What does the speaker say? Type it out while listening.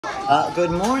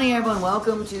Good morning, everyone.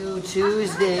 Welcome to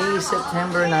Tuesday,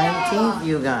 September 19th,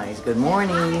 you guys. Good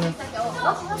morning.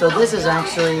 So this is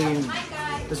actually,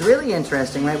 it's really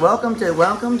interesting, right? Welcome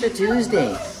to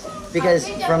Tuesday. Because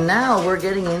from now, we're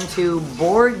getting into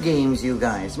board games, you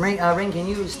guys. Ring, can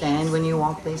you stand when you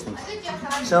walk, please?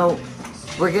 Thanks. So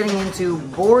we're getting into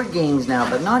board games now,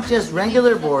 but not just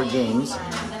regular board games.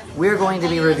 We're going to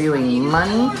be reviewing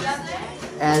money,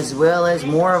 as well as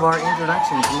more of our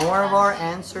introductions, more of our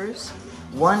answers.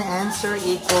 One answer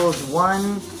equals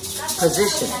one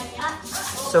position.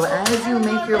 So as you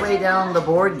make your way down the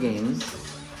board game,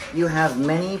 you have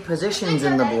many positions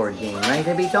in the board game, right,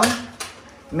 Habito?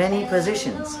 Many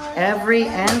positions. Every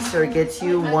answer gets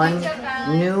you one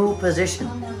new position.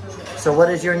 So what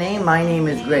is your name? My name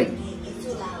is Greg.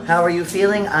 How are you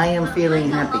feeling? I am feeling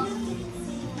happy.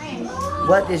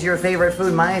 What is your favorite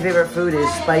food? My favorite food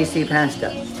is spicy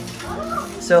pasta.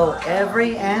 So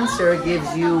every answer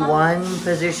gives you one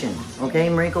position. Okay,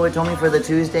 Mariko told me for the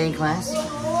Tuesday class,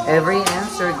 every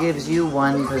answer gives you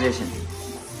one position.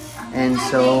 And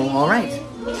so, all right.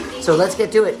 So let's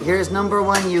get to it. Here's number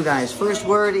one, you guys. First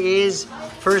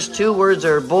two words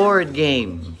are board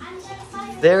game.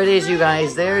 There it is, you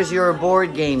guys. There's your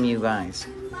board game, you guys.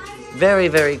 Very,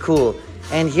 very cool.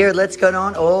 And here, let's go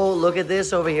on. Oh, look at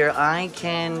this over here. I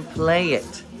can play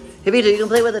it. Hibito, you can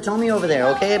play with the Tomi over there,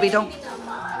 okay, Hibito?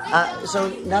 So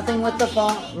nothing with the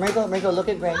phone. Mariko, look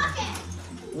at Greg.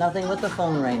 Nothing with the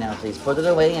phone right now, please. Put it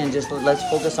away and just let's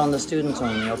focus on the students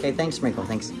only, okay? Thanks, Mariko,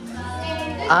 thanks.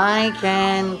 I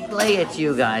can play it,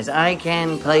 you guys. I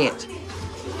can play it.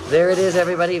 There it is,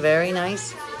 everybody. Very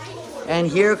nice. And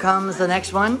here comes the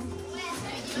next one.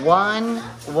 1,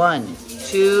 1.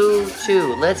 2,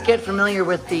 2. Let's get familiar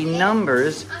with the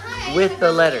numbers with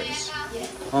the letters.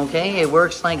 Okay, it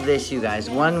works like this, you guys.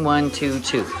 1, 1, 2,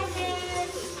 2.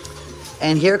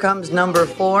 And here comes number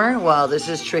 4. Wow, this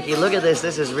is tricky. Look at this.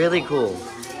 This is really cool.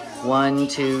 1,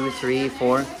 2, 3,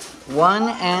 4. One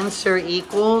answer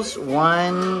equals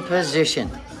one position.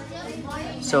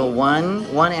 So one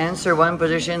answer, one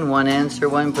position, one answer,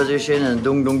 one position, and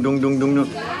dung, dung, dung, dung, dung, dung.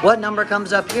 What number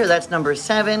comes up here? That's number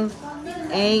 7,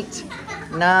 8,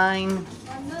 9,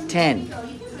 10.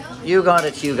 You got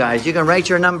it, you guys. You can write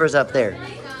your numbers up there.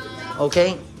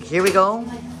 Okay, here we go.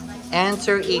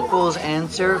 Answer equals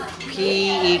answer.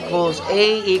 P equals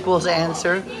A equals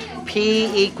answer. P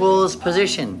equals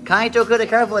position. Kaito, could have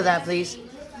careful with that, please.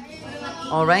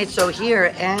 All right, so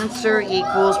here, answer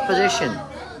equals position.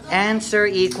 Answer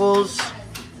equals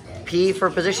P for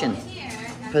position.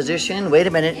 Position, wait a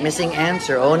minute, missing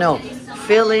answer. Oh no,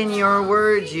 fill in your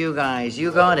words, you guys.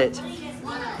 You got it.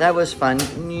 That was fun.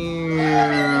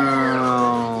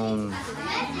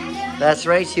 That's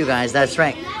right, you guys, that's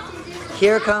right.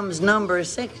 Here comes number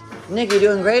 6. Nick, you're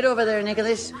doing great over there,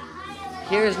 Nicholas.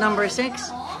 Here's number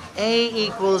 6. A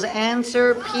equals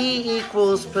answer, P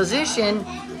equals position,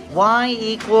 Y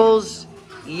equals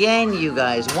yen, you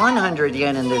guys. 100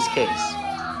 yen in this case.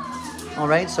 All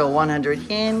right, so 100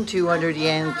 yen, 200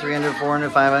 yen, 300,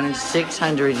 400, 500,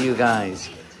 600, you guys.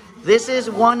 This is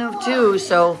one of two,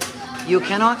 so you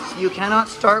cannot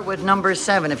start with number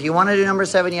 7. If you want to do number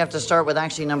 7, you have to start with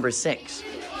actually number 6.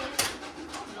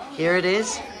 Here it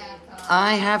is.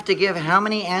 I have to give how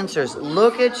many answers?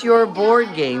 Look at your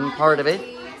board game part of it.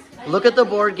 Look at the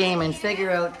board game and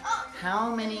figure out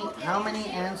how many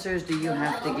answers do you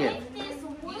have to give?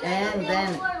 And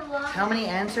then how many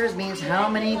answers means how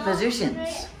many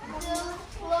positions?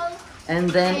 And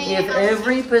then if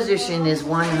every position is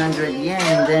 100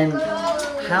 yen, then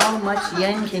how much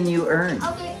yen can you earn?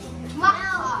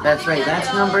 That's right,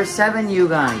 that's number 7, you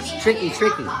guys. Tricky,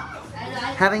 tricky.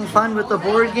 Having fun with the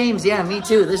board games? Yeah, me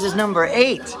too. This is number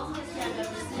 8.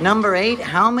 Number 8,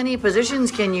 how many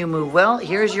positions can you move? Well,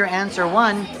 here's your answer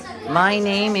 1. My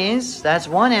name is, that's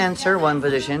one answer, one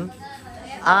position.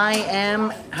 I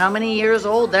am how many years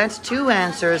old? That's 2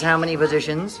 answers, how many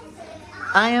positions?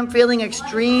 I am feeling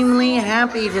extremely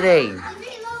happy today.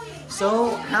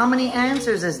 So how many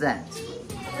answers is that?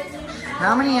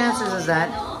 How many answers is that?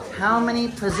 How many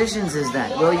positions is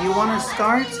that? Well, you want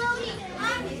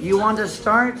to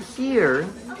start here.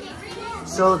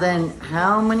 So then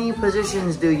how many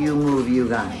positions do you move, you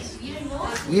guys?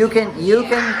 You can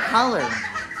color.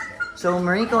 So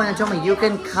Mariko and Tomi, you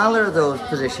can color those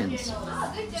positions.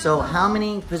 So how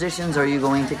many positions are you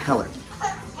going to color?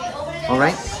 All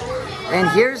right. And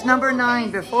here's number 9.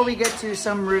 Before we get to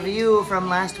some review from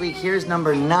last week, here's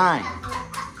number 9.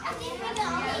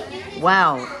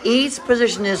 Wow, each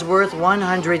position is worth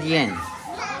 100 yen.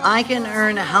 I can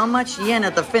earn how much yen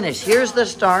at the finish? Here's the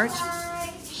start.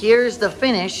 Here's the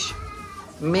finish.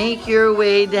 Make your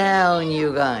way down,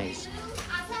 you guys.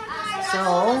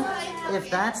 So, if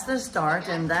that's the start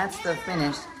and that's the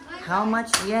finish, how much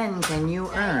yen can you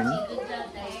earn?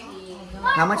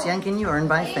 How much yen can you earn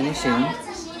by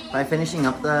finishing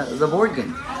up the board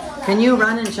game? Can you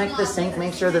run and check the sink,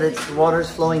 make sure that it's water's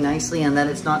flowing nicely and that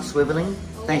it's not swiveling?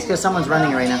 Thanks, because someone's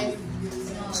running right now.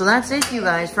 So that's it, you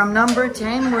guys. From number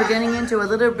 10, we're getting into a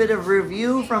little bit of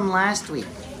review from last week.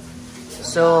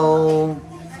 So,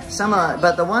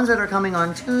 but the ones that are coming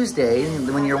on Tuesday,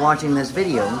 when you're watching this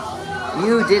video,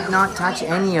 you did not touch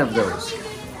any of those.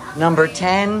 Number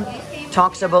 10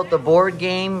 talks about the board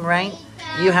game, right?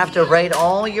 You have to write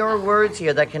all your words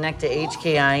here that connect to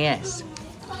HKIS.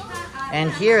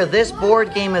 And here, this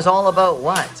board game is all about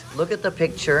what? Look at the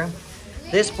picture.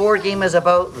 This board game is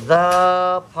about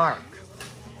the park.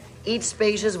 Each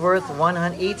space is worth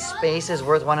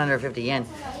 150 yen.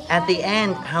 At the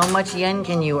end, how much yen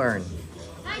can you earn?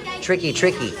 Tricky,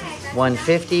 tricky.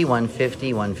 150,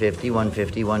 150, 150,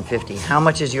 150, 150. How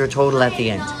much is your total at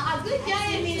the end?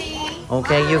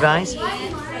 Okay, you guys?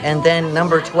 And then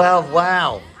number 12,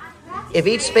 wow. If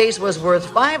each space was worth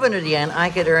 500 yen, I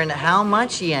could earn how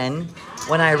much yen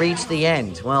when I reach the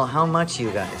end? Well, how much,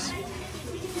 you guys?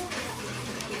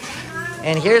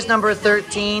 And here's number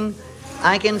 13.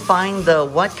 I can find the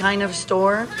what kind of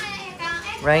store,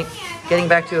 right? Getting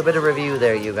back to a bit of review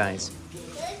there, you guys.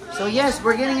 So yes,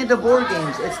 we're getting into board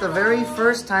games. It's the very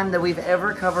first time that we've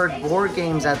ever covered board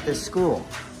games at this school.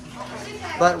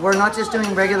 But we're not just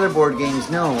doing regular board games,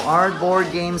 no. Our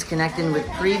board games connect in with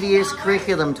previous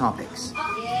curriculum topics.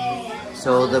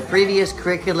 So the previous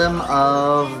curriculum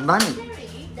of money.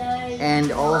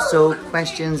 And also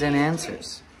questions and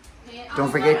answers. Don't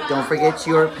forget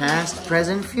your past,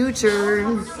 present, future.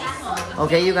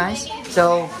 Okay, you guys?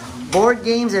 So, board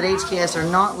games at HKS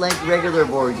are not like regular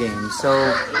board games. So,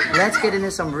 let's get into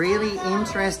some really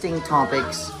interesting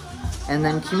topics and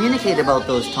then communicate about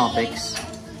those topics.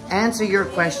 Answer your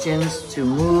questions to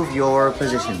move your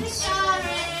positions.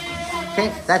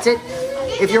 Okay, that's it.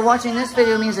 If you're watching this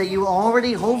video, it means that you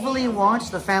already hopefully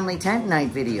watched the family tent night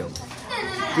video.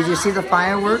 Did you see the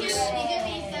fireworks?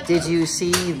 Did you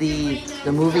see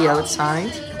the movie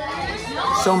outside?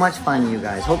 So much fun, you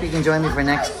guys. Hope you can join me for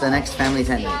the next family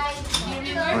tent night.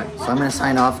 Alright, so I'm going to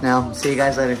sign off now. See you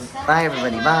guys later. Bye,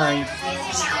 everybody. Bye.